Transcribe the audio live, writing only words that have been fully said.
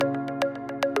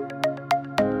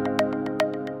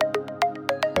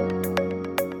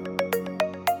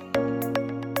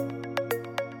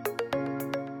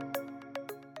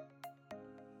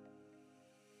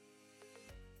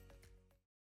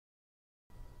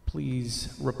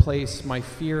Please replace my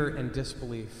fear and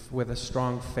disbelief with a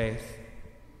strong faith.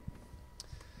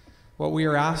 What we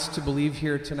are asked to believe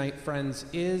here tonight, friends,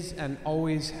 is and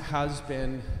always has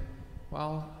been,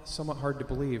 well, somewhat hard to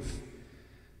believe.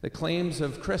 The claims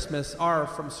of Christmas are,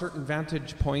 from certain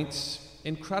vantage points,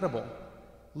 incredible.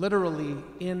 Literally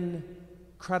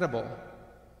incredible.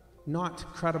 Not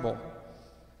credible.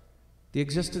 The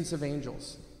existence of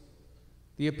angels.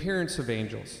 The appearance of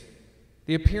angels.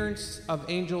 The appearance of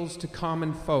angels to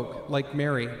common folk like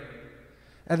Mary.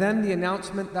 And then the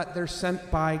announcement that they're sent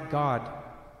by God.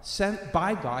 Sent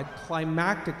by God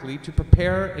climactically to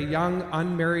prepare a young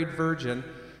unmarried virgin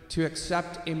to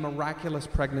accept a miraculous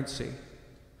pregnancy.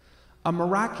 A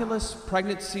miraculous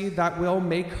pregnancy that will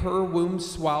make her womb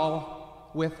swell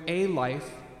with a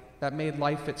life that made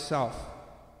life itself.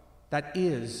 That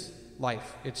is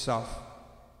life itself.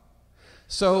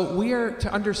 So we are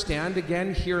to understand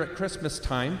again here at Christmas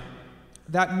time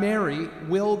that Mary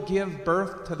will give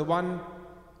birth to the one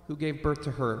who gave birth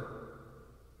to her.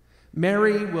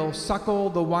 Mary will suckle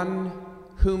the one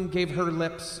whom gave her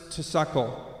lips to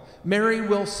suckle. Mary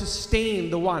will sustain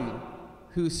the one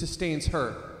who sustains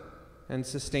her and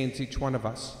sustains each one of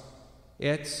us.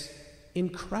 It's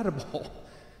incredible,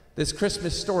 this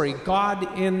Christmas story.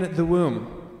 God in the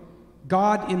womb,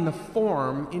 God in the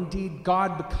form, indeed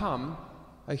God become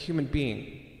a human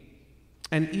being.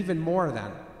 And even more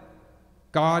than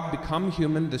God become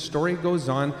human, the story goes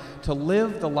on to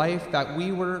live the life that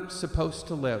we were supposed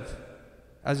to live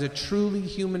as a truly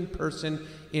human person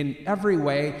in every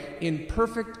way, in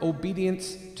perfect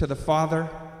obedience to the Father,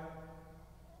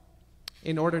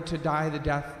 in order to die the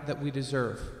death that we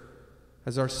deserve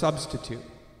as our substitute,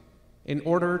 in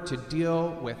order to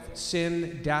deal with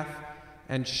sin, death,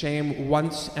 and shame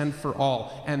once and for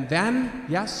all. And then,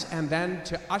 yes, and then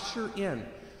to usher in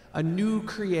a new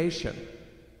creation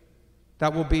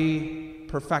that will be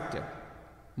perfected,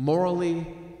 morally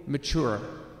mature,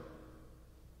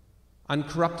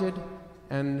 uncorrupted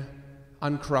and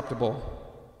uncorruptible.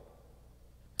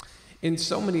 In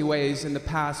so many ways in the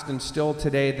past and still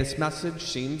today, this message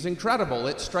seems incredible.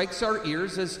 It strikes our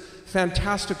ears as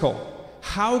fantastical.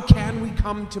 How can we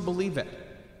come to believe it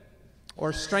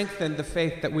or strengthen the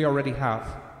faith that we already have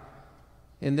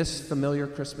in this familiar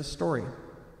Christmas story?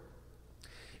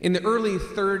 In the early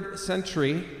 3rd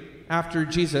century after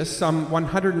Jesus, some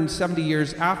 170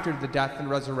 years after the death and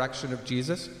resurrection of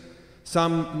Jesus,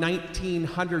 some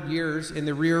 1900 years in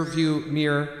the rear view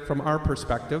mirror from our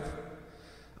perspective,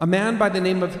 a man by the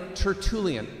name of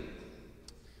Tertullian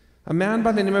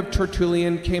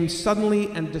came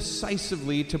suddenly and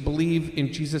decisively to believe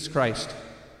in Jesus Christ.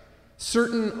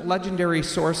 Certain legendary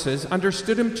sources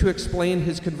understood him to explain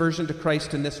his conversion to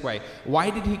Christ in this way. Why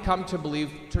did he come to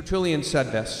believe? Tertullian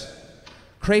said this: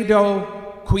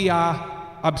 Credo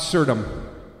quia absurdum.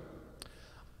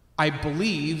 I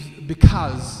believe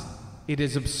because it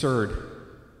is absurd.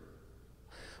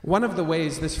 One of the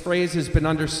ways this phrase has been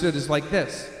understood is like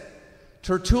this.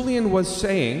 Tertullian was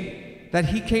saying that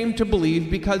he came to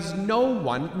believe because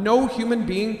no human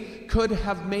being could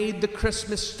have made the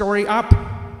Christmas story up.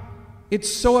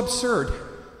 It's so absurd,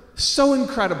 so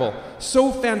incredible,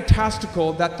 so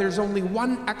fantastical that there's only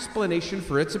one explanation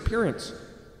for its appearance.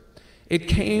 It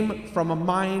came from a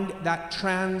mind that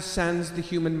transcends the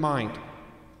human mind.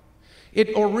 It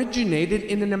originated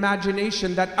in an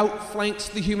imagination that outflanks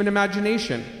the human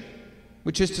imagination,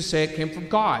 which is to say it came from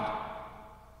God,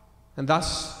 and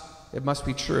thus it must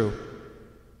be true.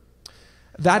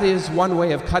 That is one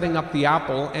way of cutting up the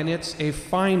apple, and it's a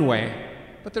fine way.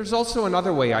 But there's also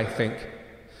another way, I think.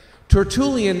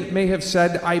 Tertullian may have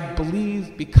said, I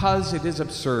believe because it is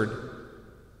absurd.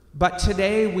 But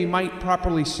today we might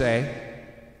properly say,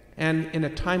 and in a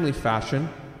timely fashion,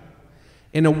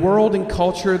 in a world and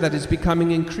culture that is becoming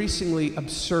increasingly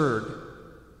absurd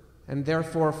and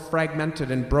therefore fragmented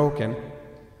and broken,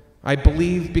 I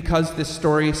believe because this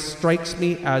story strikes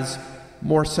me as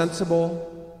more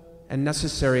sensible and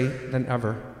necessary than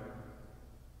ever.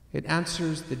 It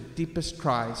answers the deepest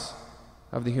cries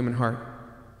of the human heart.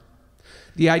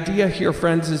 The idea here,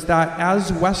 friends, is that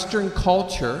as Western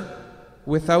culture,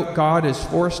 without God, is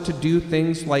forced to do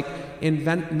things like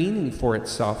invent meaning for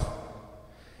itself,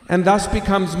 and thus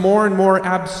becomes more and more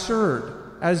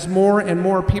absurd as more and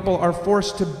more people are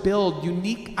forced to build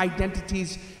unique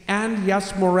identities and,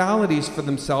 yes, moralities for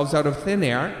themselves out of thin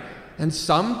air, and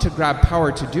some to grab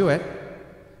power to do it.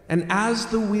 And as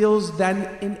the wheels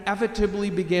then inevitably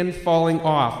begin falling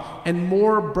off and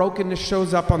more brokenness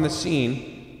shows up on the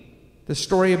scene, the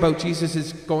story about Jesus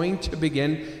is going to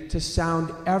begin to sound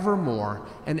ever more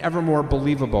and ever more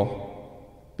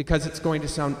believable, because it's going to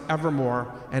sound ever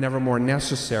more and ever more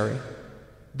necessary.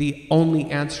 The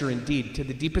only answer indeed to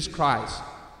the deepest cries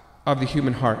of the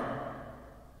human heart.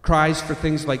 Cries for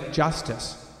things like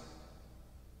justice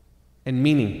and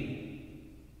meaning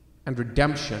and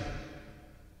redemption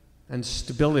and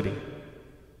stability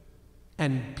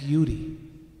and beauty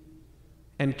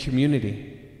and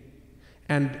community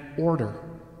and order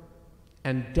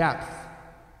and depth.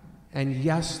 And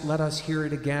yes, let us hear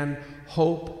it again,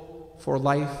 hope for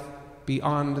life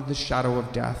beyond the shadow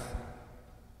of death.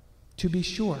 To be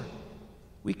sure,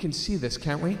 we can see this,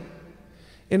 can't we?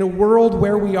 In a world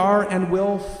where we are and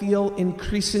will feel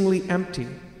increasingly empty,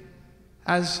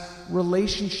 as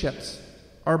relationships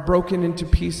are broken into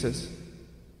pieces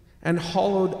and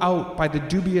hollowed out by the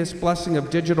dubious blessing of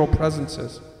digital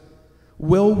presences,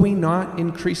 will we not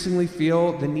increasingly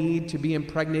feel the need to be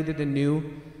impregnated anew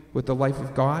with the life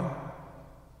of God?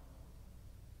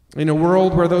 In a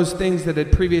world where those things that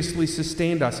had previously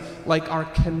sustained us, like our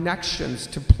connections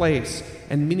to place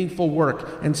and meaningful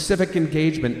work and civic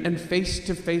engagement and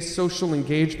face-to-face social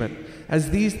engagement,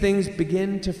 as these things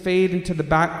begin to fade into the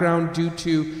background due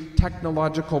to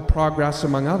technological progress,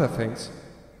 among other things,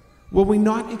 will we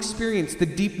not experience the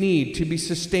deep need to be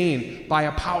sustained by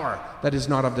a power that is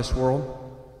not of this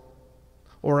world?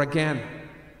 Or again,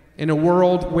 in a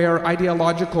world where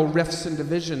ideological rifts and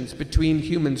divisions between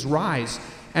humans rise,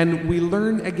 and we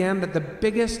learn again that the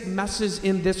biggest messes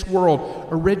in this world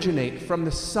originate from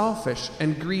the selfish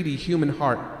and greedy human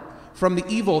heart, from the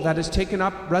evil that has taken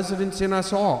up residence in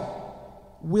us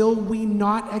all, will we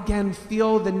not again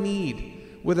feel the need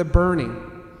with a burning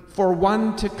for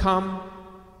one to come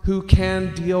who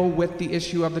can deal with the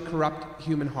issue of the corrupt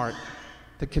human heart,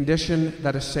 the condition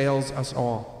that assails us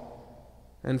all?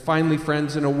 And finally,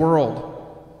 friends, in a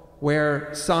world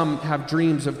where some have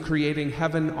dreams of creating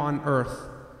heaven on earth,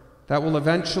 that will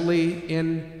eventually,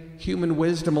 in human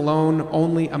wisdom alone,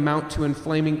 only amount to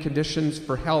inflaming conditions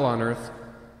for hell on earth,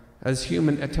 as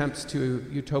human attempts to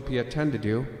utopia tend to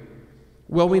do,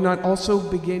 will we not also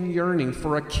begin yearning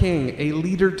for a king, a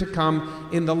leader to come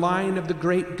in the line of the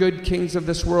great good kings of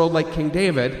this world like King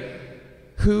David,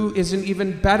 who is an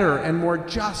even better and more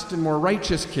just and more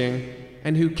righteous king,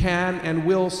 and who can and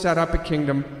will set up a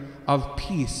kingdom of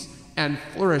peace and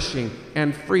flourishing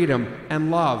and freedom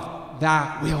and love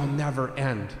that will never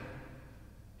end.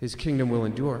 His kingdom will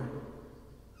endure.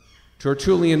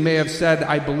 Tertullian may have said,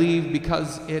 "I believe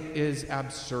because it is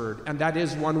absurd." And that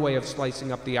is one way of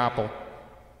slicing up the apple.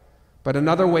 But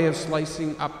another way of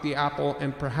slicing up the apple,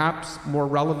 and perhaps more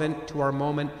relevant to our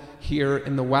moment here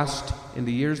in the West in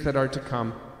the years that are to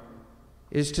come,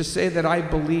 is to say that I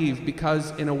believe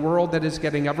because in a world that is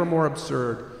getting ever more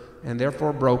absurd and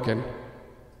therefore broken,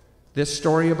 this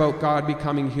story about God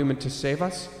becoming human to save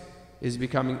us is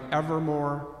becoming ever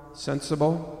more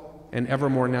sensible and ever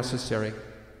more necessary.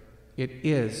 It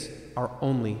is our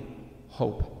only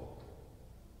hope.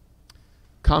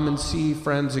 Come and see,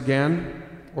 friends, again,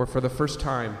 or for the first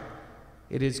time.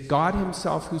 It is God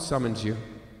himself who summons you.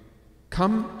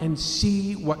 Come and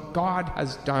see what God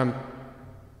has done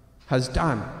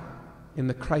in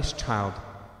the Christ child,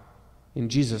 in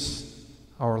Jesus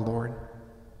our Lord.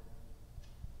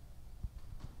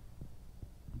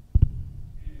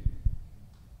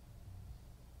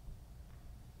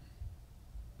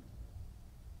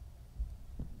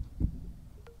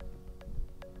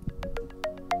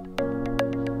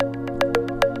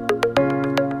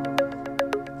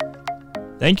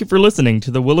 Thank you for listening to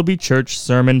the Willoughby Church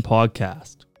Sermon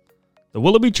Podcast. The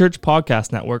Willoughby Church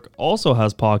Podcast Network also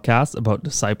has podcasts about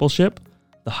discipleship,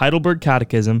 the Heidelberg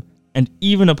Catechism, and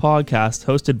even a podcast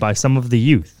hosted by some of the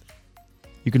youth.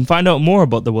 You can find out more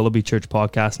about the Willoughby Church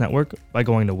Podcast Network by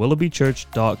going to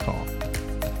willoughbychurch.com.